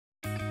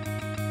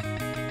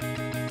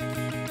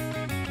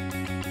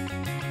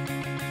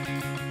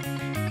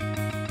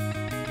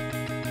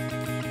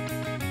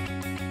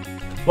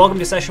Welcome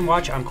to Session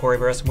Watch. I'm Corey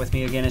Burris, and with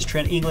me again is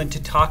Trent England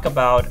to talk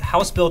about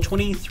House Bill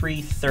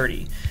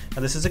 2330.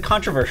 Now, this is a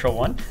controversial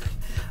one.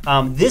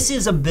 This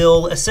is a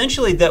bill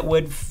essentially that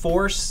would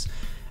force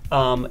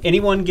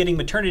anyone getting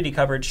maternity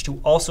coverage to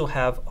also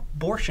have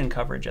abortion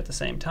coverage at the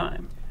same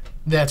time.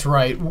 That's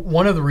right.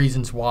 One of the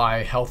reasons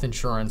why health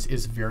insurance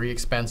is very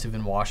expensive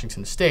in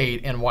Washington state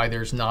and why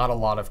there's not a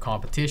lot of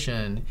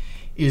competition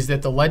is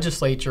that the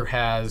legislature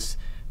has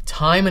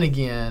time and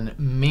again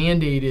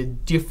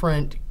mandated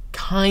different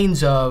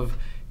kinds of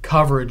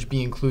coverage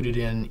be included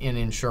in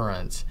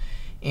insurance.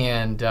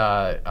 And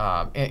so,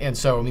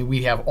 I mean,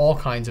 we have all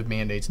kinds of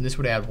mandates, and this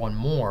would add one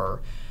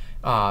more.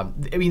 I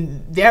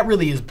mean, that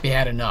really is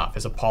bad enough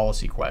as a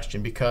policy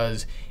question,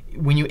 because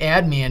when you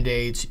add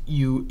mandates,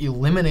 you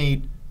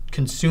eliminate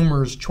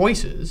consumers'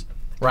 choices,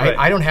 right?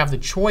 I don't have the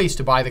choice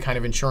to buy the kind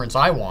of insurance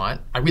I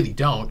want. I really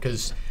don't,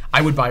 because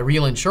I would buy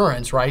real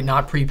insurance, right?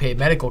 Not prepaid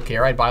medical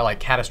care. I'd buy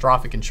like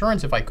catastrophic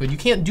insurance if I could. You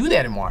can't do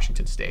that in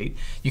Washington state.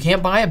 You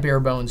can't buy a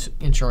bare bones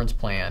insurance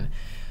plan.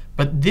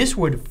 But this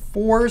would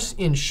force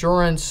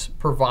insurance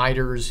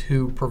providers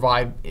who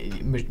provide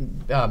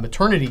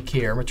maternity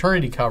care,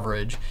 maternity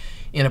coverage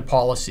in a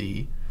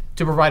policy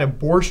to provide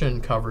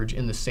abortion coverage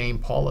in the same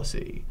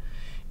policy.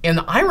 And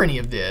the irony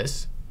of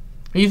this,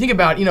 when you think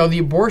about, the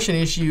abortion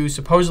issue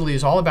supposedly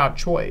is all about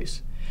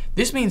choice.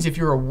 This means if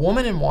you're a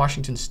woman in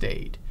Washington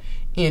state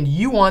and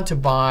you want to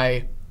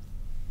buy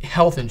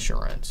health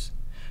insurance,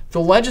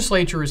 the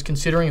legislature is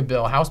considering a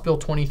bill, House Bill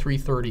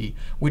 2330,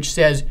 which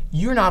says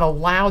you're not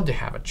allowed to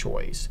have a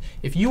choice.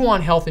 If you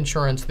want health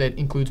insurance that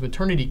includes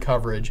maternity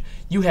coverage,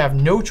 you have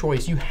no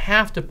choice. You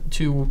have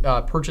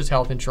to purchase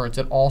health insurance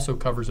that also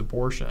covers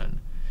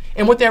abortion.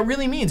 And what that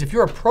really means, if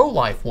you're a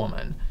pro-life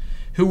woman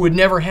who would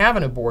never have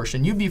an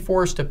abortion, you'd be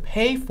forced to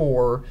pay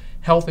for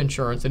health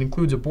insurance that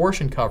includes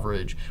abortion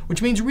coverage,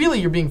 which means really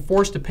you're being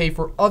forced to pay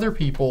for other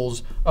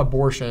people's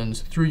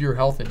abortions through your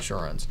health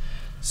insurance.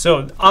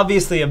 So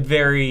obviously a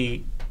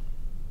very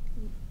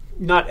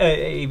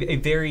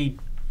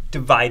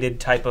divided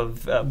type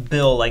of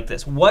bill like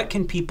this. What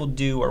can people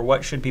do, or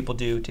what should people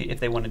do if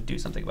they want to do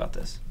something about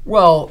this?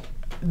 Well,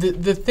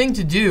 the thing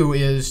to do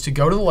is to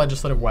go to the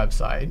legislative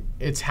website.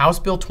 It's House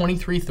Bill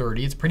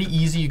 2330. It's pretty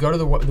easy. You go to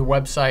the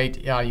website.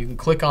 You can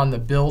click on the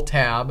bill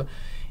tab,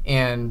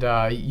 and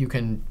you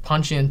can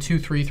punch in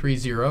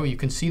 2330. You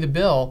can see the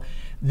bill.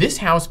 This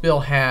House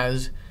bill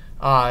has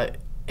a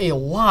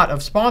lot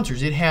of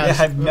sponsors. It has.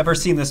 Yeah, I've never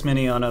seen this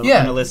many on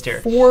a list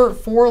here.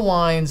 Four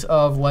lines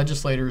of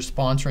legislators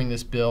sponsoring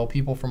this bill,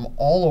 people from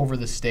all over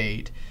the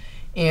state,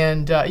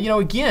 and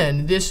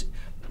again, this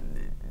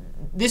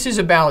is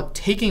about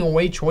taking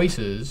away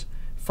choices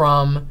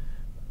from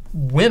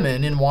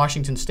women in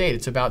Washington state.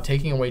 It's about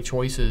taking away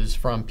choices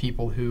from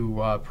people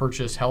who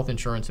purchase health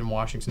insurance in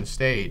Washington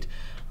state.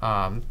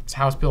 It's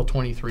House Bill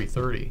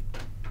 2330.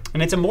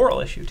 And it's a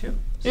moral issue too.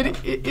 So.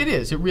 It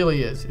is. It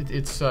really is.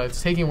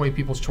 It's taking away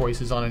people's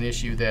choices on an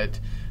issue that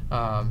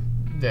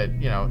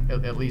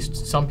at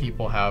least some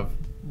people have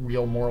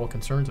real moral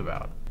concerns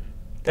about.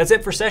 That's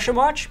it for Session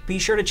Watch. Be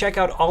sure to check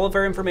out all of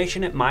our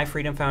information at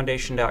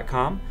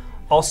myfreedomfoundation.com.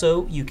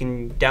 Also, you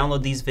can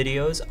download these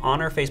videos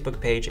on our Facebook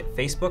page at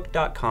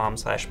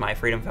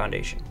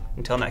facebook.com/myfreedomfoundation.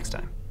 Until next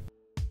time.